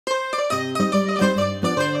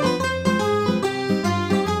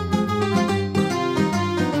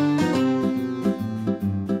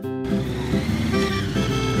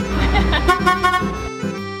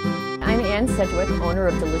Sedgwick, owner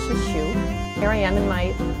of Delicious Shoe. Here I am in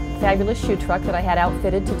my fabulous shoe truck that I had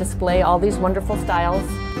outfitted to display all these wonderful styles.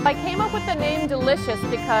 I came up with the name Delicious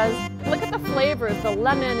because look at the flavors, the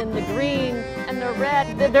lemon and the green and the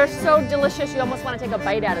red. They're so delicious you almost want to take a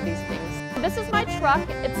bite out of these things. This is my truck.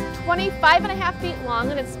 It's 25.5 feet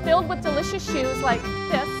long and it's filled with delicious shoes like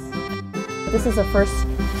this. This is the first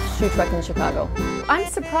shoe truck in Chicago. I'm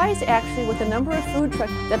surprised actually with the number of food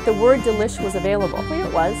trucks that the word delish was available. Here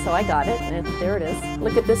it was, so I got it, and there it is.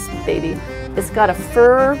 Look at this baby. It's got a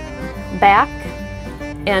fur back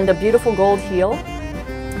and a beautiful gold heel.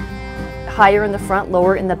 Higher in the front,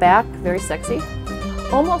 lower in the back, very sexy.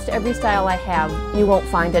 Almost every style I have, you won't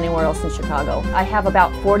find anywhere else in Chicago. I have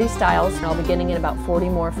about 40 styles, and I'll be getting in about 40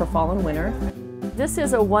 more for fall and winter. This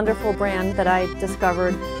is a wonderful brand that I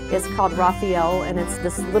discovered. It's called Raphael, and it's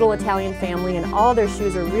this little Italian family, and all their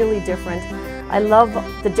shoes are really different. I love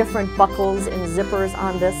the different buckles and zippers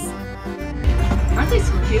on this. Aren't they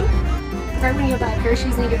so cute? Right when you buy a pair of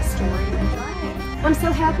shoes and you get a story. I'm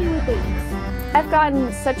so happy with these. I've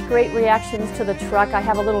gotten such great reactions to the truck. I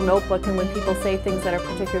have a little notebook, and when people say things that are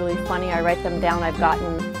particularly funny, I write them down. I've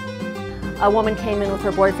gotten, a woman came in with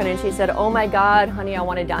her boyfriend and she said, "Oh my God, honey, I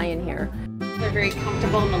want to die in here." They're very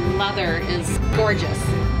comfortable and the leather is gorgeous.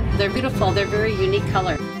 They're beautiful, they're very unique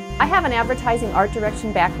color. I have an advertising art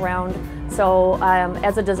direction background, so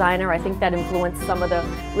as a designer I think that influenced some of the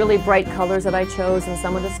really bright colors that I chose and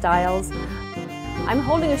some of the styles. I'm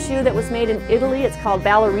holding a shoe that was made in Italy. It's called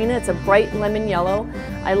Ballerina. It's a bright lemon yellow.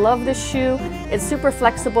 I love this shoe. It's super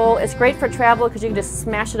flexible. It's great for travel because you can just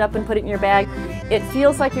smash it up and put it in your bag. It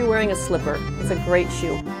feels like you're wearing a slipper. It's a great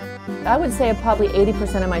shoe. I would say probably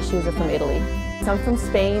 80% of my shoes are from Italy. Some from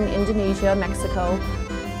Spain, Indonesia, Mexico.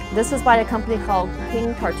 This is by a company called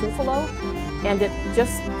King Tartufolo, and it's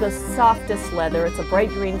just the softest leather. It's a bright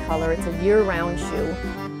green color. It's a year-round shoe.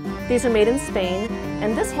 These are made in Spain,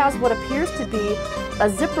 and this has what appears to be a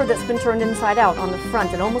zipper that's been turned inside out on the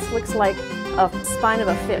front. It almost looks like a spine of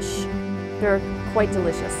a fish. They're quite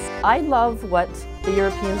delicious. I love what the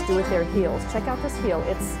Europeans do with their heels. Check out this heel.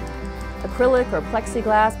 It's acrylic or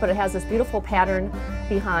plexiglass, but it has this beautiful pattern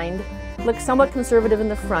behind. Looks somewhat conservative in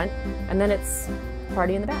the front, and then it's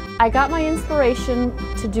party in the back. I got my inspiration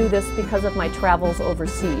to do this because of my travels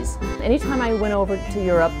overseas. Anytime I went over to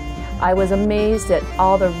Europe, I was amazed at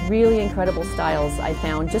all the really incredible styles I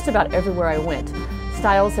found just about everywhere I went.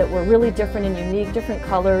 Styles that were really different and unique, different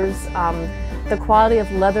colors. The quality of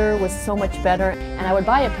leather was so much better, and I would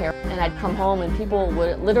buy a pair and I'd come home and people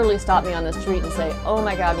would literally stop me on the street and say, "Oh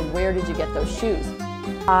my God, where did you get those shoes?"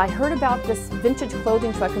 I heard about this vintage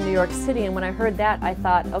clothing truck in New York City, and when I heard that I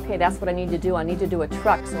thought, okay, that's what I need to do. I need to do a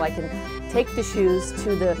truck so I can take the shoes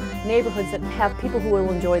to the neighborhoods that have people who will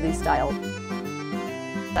enjoy these styles.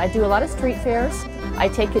 I do a lot of street fairs. I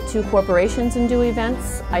take it to corporations and do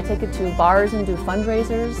events. I take it to bars and do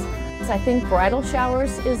fundraisers. I think bridal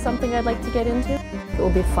showers is something I'd like to get into. It will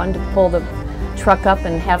be fun to pull the truck up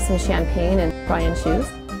and have some champagne and try on shoes.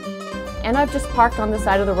 And I've just parked on the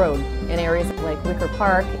side of the road in areas like Wicker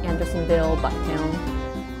Park, Andersonville, Bucktown.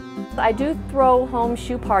 I do throw home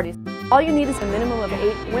shoe parties. All you need is a minimum of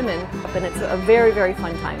 8 women, and it's a very, very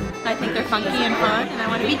fun time. I think they're funky and fun, and I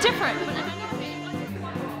want to be different.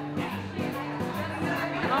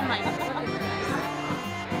 Oh my God.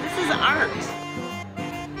 This is art.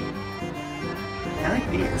 I like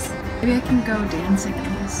these. Maybe I can go dancing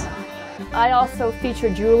in this. I also feature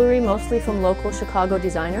jewelry, mostly from local Chicago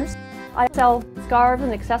designers. I sell scarves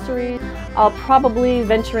and accessories. I'll probably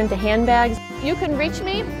venture into handbags. You can reach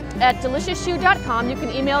me at deliciousshoe.com. You can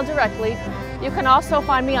email directly. You can also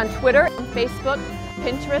find me on Twitter, Facebook,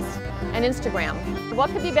 Pinterest, and Instagram.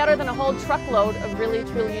 What could be better than a whole truckload of really,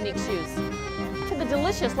 truly unique shoes? To the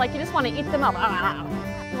delicious, like you just want to eat them up.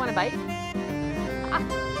 You want a bite?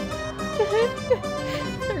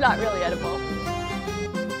 They're not really edible.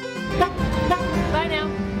 Bye now.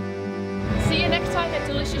 See you next time at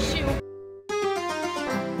Delicious Shoe.